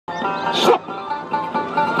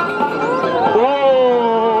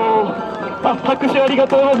拍手ありが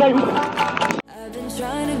とうございます。 I've been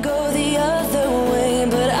trying to go the other way,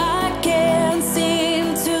 but I can't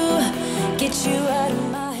seem to get you out of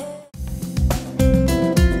my head.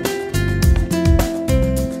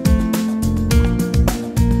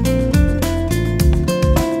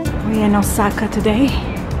 We're in Osaka today.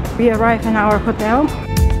 We arrived in our hotel.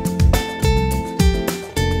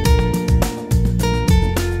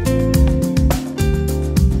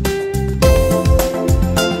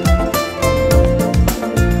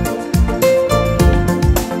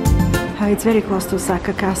 It's very close to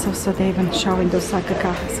Osaka Castle, so they even showing the Osaka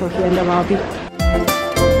Castle here in the lobby.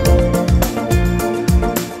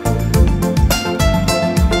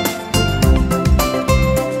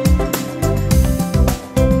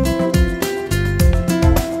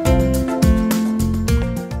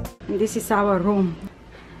 This is our room,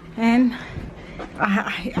 and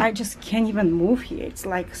I just can't even move here. It's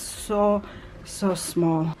like so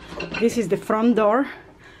small. This is the front door.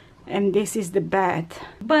 And this is the bed,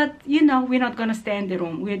 but you know, we're not gonna stay in the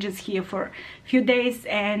room. We're just here for a few days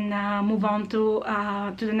and move on to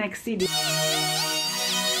the next city.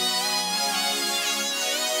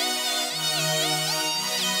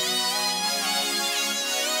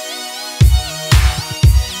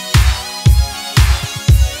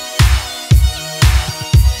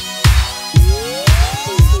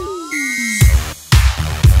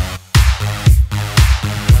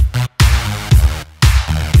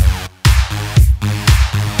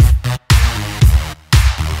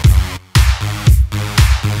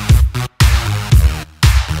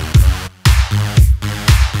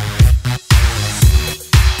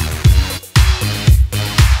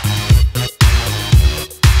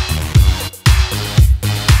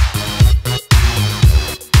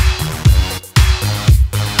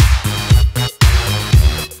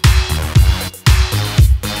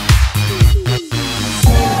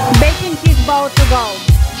 About to go.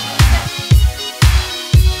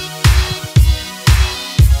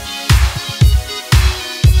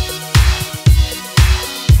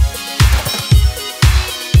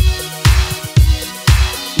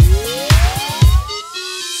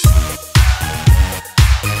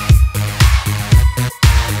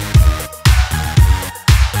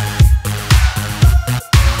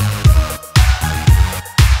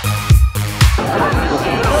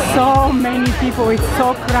 So many people, it's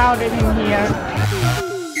so crowded in here.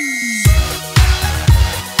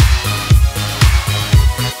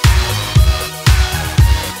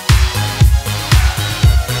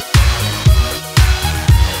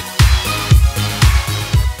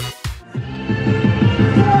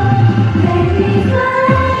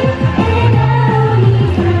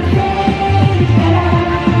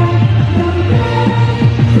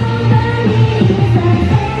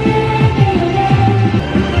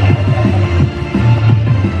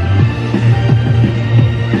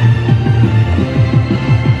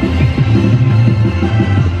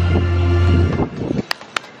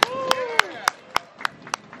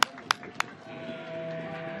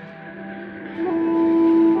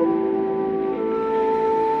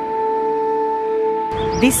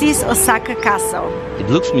 This is Osaka Castle. It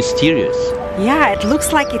looks mysterious. Yeah, it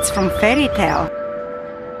looks like it's from fairy tale.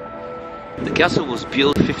 The castle was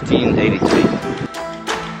built 1583.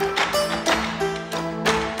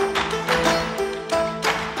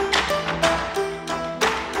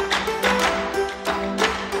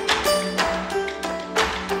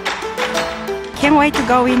 Can't wait to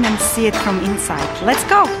go in and see it from inside. Let's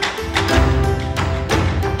go!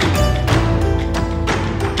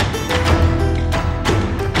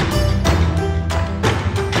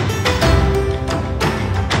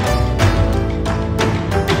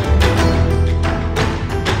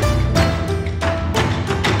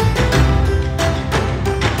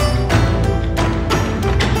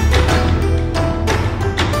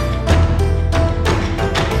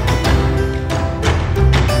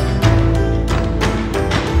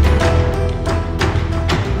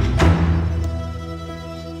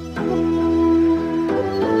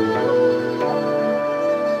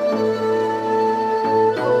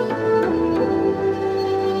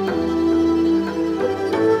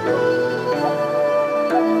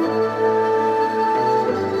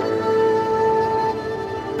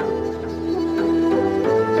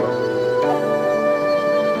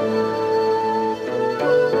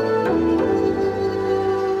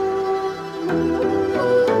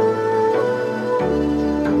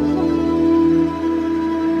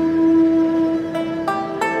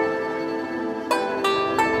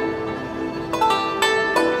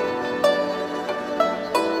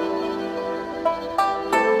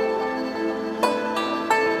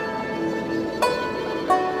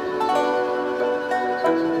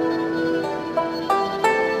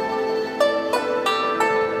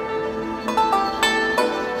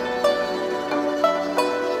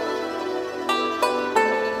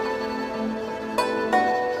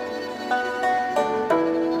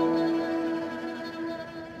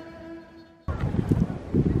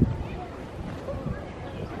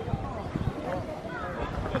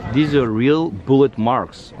 These are real bullet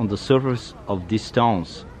marks on the surface of these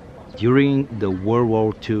stones during the World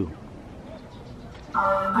War II.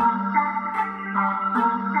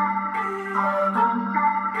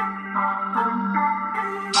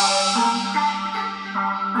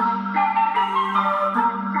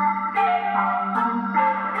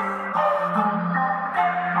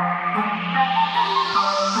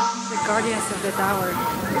 The guardians of the tower.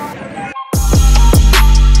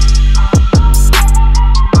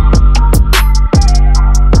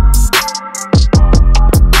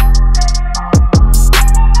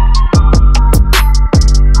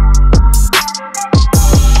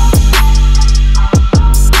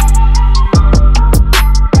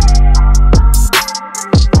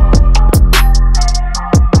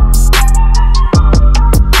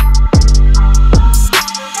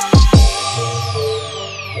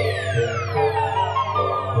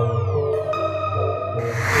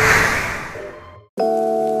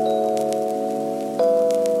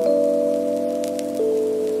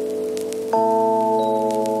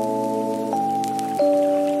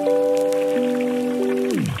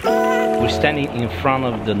 We're standing in front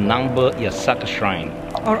of the Namba Yasaka shrine,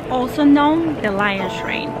 Or also known the Lion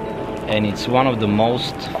Shrine. and it's one of the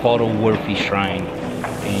most photo-worthy shrines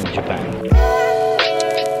in Japan.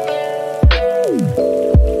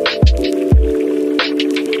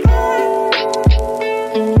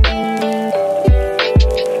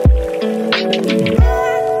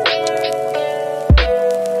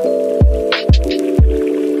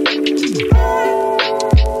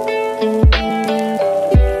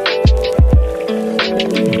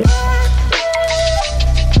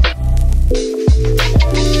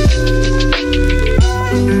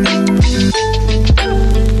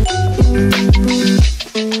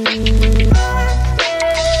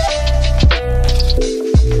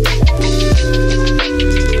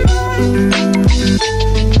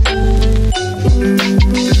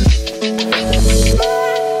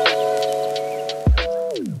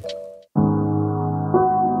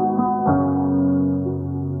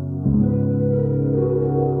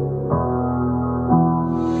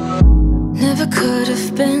 Never could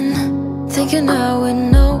have been thinking I would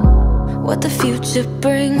know what the future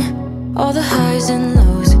bring. All the highs and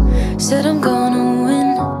lows, said I'm gonna win,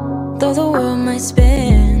 though the world might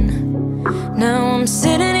spin. Now I'm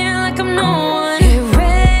sitting here like I'm no one.